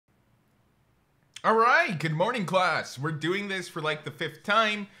All right, good morning, class. We're doing this for like the 5th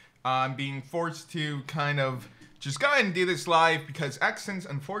time. I'm being forced to kind of just go ahead and do this live because Xsens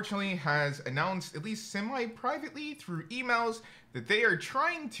unfortunately has announced, at least semi-privately through emails, that they are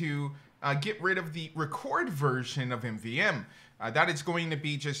trying to get rid of the record version of MVN. That is going to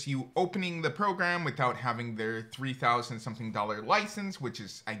be just you opening the program without having their $3,000 something license, which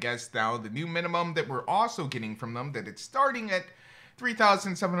is, I guess, now the new minimum that we're also getting from them, that it's starting at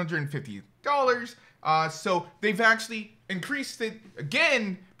 $3,750. So they've actually increased it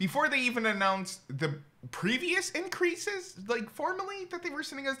again before they even announced the previous increases, like formally, that they were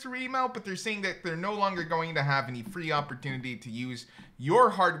sending us through email, but they're saying that they're no longer going to have any free opportunity to use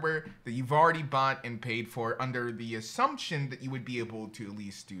your hardware that you've already bought and paid for, under the assumption that you would be able to at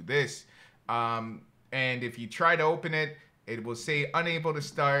least do this. And if you try to open it, it will say unable to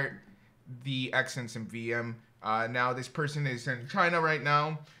start the Xsens and VM. Now, this person is in China right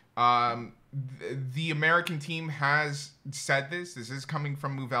now. The American team has said this. This is coming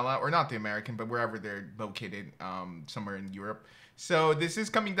from Movella, or not the American, but wherever they're located, somewhere in Europe. So this is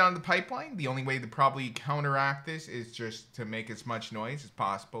coming down the pipeline. The only way to probably counteract this is just to make as much noise as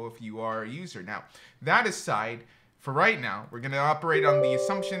possible if you are a user. Now, that aside, for right now, we're going to operate on the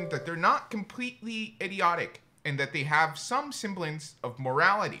assumption that they're not completely idiotic and that they have some semblance of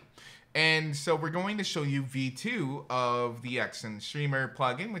morality. And so we're going to show you V2 of the Xsens Streamer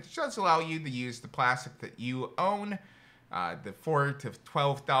plugin, which does allow you to use the plastic that you own, the $4,000 to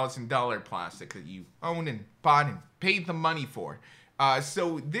 $12,000 plastic that you own and bought and paid the money for.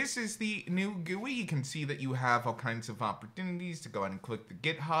 So this is the new GUI. You can see that you have all kinds of opportunities to go ahead and click the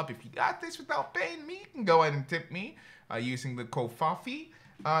GitHub. If you got this without paying me, you can go ahead and tip me using the Kofafi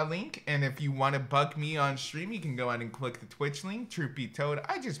link. And if you want to bug me on stream, you can go ahead and click the Twitch link. Truth be told,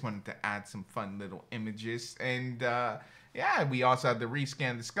 I just wanted to add some fun little images. And yeah, we also have to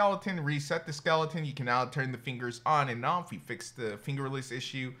rescan the skeleton, reset the skeleton. You can now turn the fingers on and off. We fixed the fingerless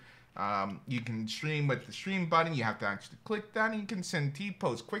issue. You can stream with the stream button. You have to actually click that, and you can send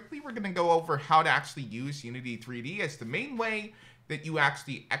T-posts quickly. We're going to go over how to actually use Unity 3D as the main way that you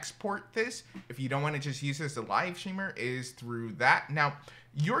actually export this. If you don't want to just use it as a live streamer, is through that. Now,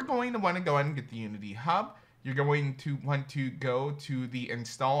 you're going to want to go ahead and get the Unity Hub. You're going to want to go to the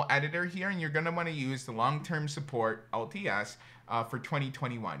install editor here, and you're going to want to use the long-term support LTS for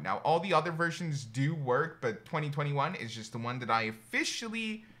 2021. Now, all the other versions do work, but 2021 is just the one that I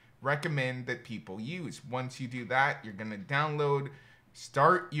officially recommend that people use. Once you do that, you're going to download,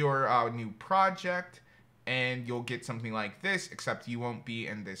 start your new project, and you'll get something like this, except you won't be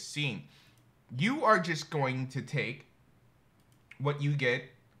in this scene. You are just going to take what you get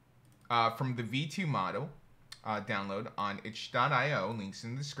from the V2 model download on itch.io, links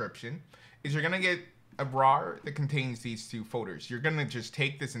in the description, is you're going to get a RAR that contains these two folders. You're going to just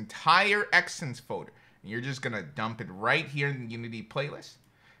take this entire Xsens folder, and you're just going to dump it right here in the Unity playlist.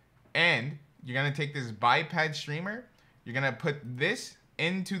 And you're going to take this biped streamer, you're going to put this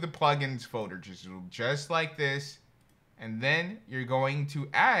into the plugins folder, just like this. And then you're going to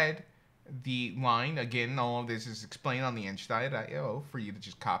add the line. Again, all of this is explained on the itch.io for you to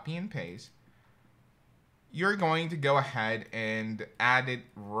just copy and paste. You're going to go ahead and add it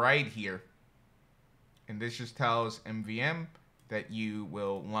right here. And this just tells MVN that you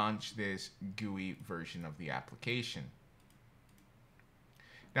will launch this GUI version of the application.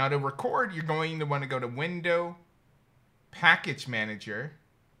 Now, to record, you're going to want to go to Window, Package Manager,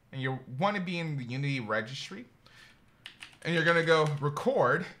 and you want to be in the Unity registry. And you're going to go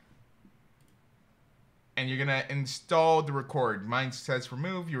Record, and you're going to install the record. Mine says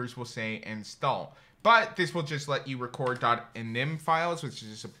remove, yours will say install. But this will just let you record .nim files, which is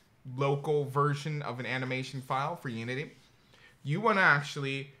just a local version of an animation file for Unity. You want to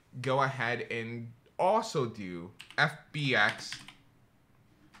actually go ahead and also do FBX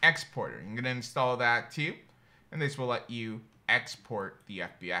exporter. I'm going to install that too, and this will let you export the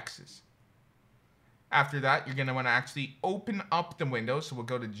FBXs. After that, you're going to want to actually open up the window. So we'll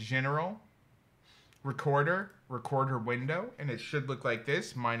go to General, Recorder, Recorder Window, and it should look like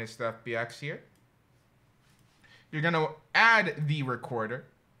this, minus the FBX here. You're going to add the recorder.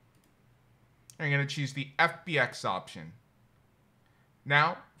 And you're going to choose the FBX option.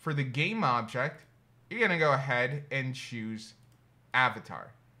 Now, for the game object, you're going to go ahead and choose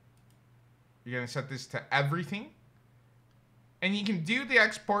Avatar. You're going to set this to everything. And you can do the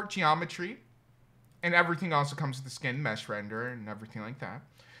export geometry. And everything also comes with the skin mesh renderer and everything like that.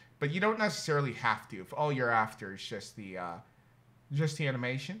 But you don't necessarily have to. If all you're after is just the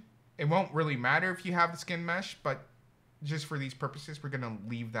animation, it won't really matter if you have the skin mesh. But just for these purposes, we're going to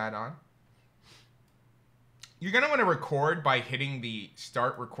leave that on. you're going to want to record by hitting the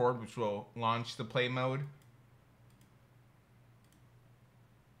start record, which will launch the play mode.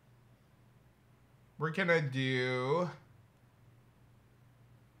 We're going to do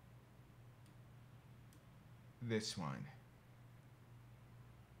this one.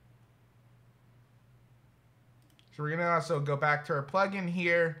 So we're going to also go back to our plugin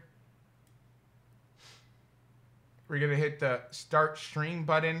here. We're going to hit the start stream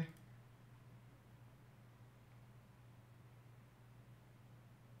button.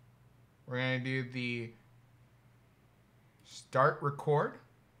 We're going to do the start record.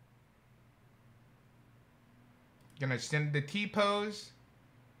 Going to send the T-pose.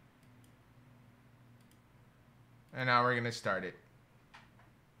 And now we're going to start it.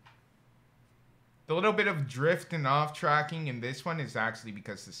 The little bit of drift and off tracking in this one is actually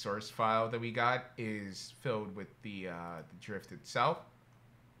because the source file that we got is filled with the drift itself.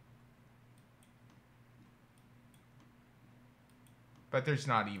 But there's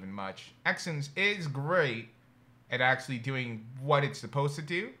not even much. Xsens is great at actually doing what it's supposed to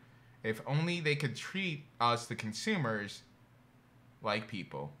do. If only they could treat us, the consumers, like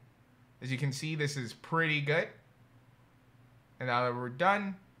people. As you can see, this is pretty good. And now that we're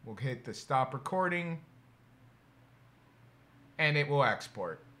done, we'll hit the stop recording. And it will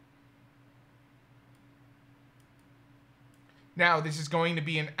export. Now, this is going to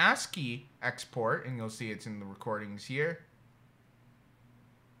be an ASCII export. And you'll see it's in the recordings here.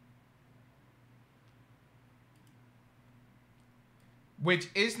 Which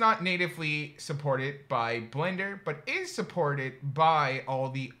is not natively supported by Blender, but is supported by all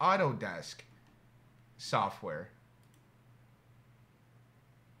the Autodesk software.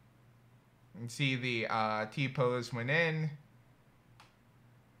 You can see the T-pose went in.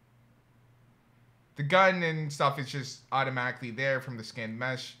 The gun and stuff is just automatically there from the scanned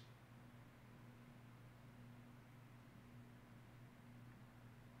mesh.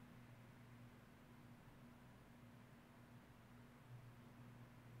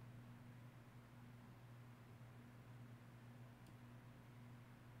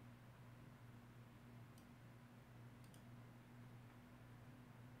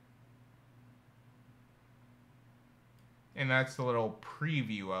 And that's the little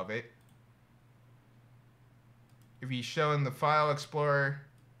preview of it. If you show in the File Explorer,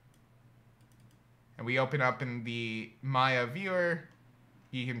 and we open up in the Maya viewer,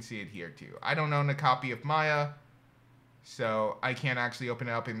 you can see it here too. I don't own a copy of Maya, so I can't actually open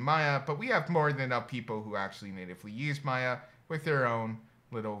it up in Maya, but we have more than enough people who actually natively use Maya with their own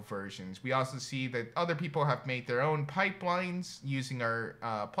little versions. We also see that other people have made their own pipelines using our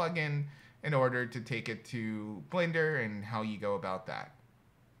plugin in order to take it to Blender and how you go about that.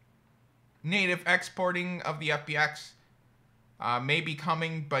 Native exporting of the FBX may be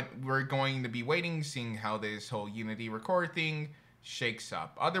coming, but we're going to be waiting, seeing how this whole Unity record thing shakes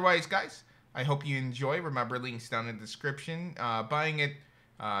up. Otherwise, guys, I hope you enjoy. Remember, links down in the description. Buying it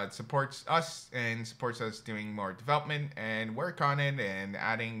supports us and supports us doing more development and work on it and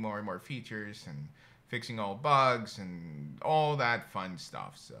adding more and more features and fixing all bugs and all that fun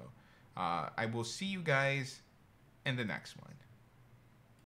stuff. So I will see you guys in the next one.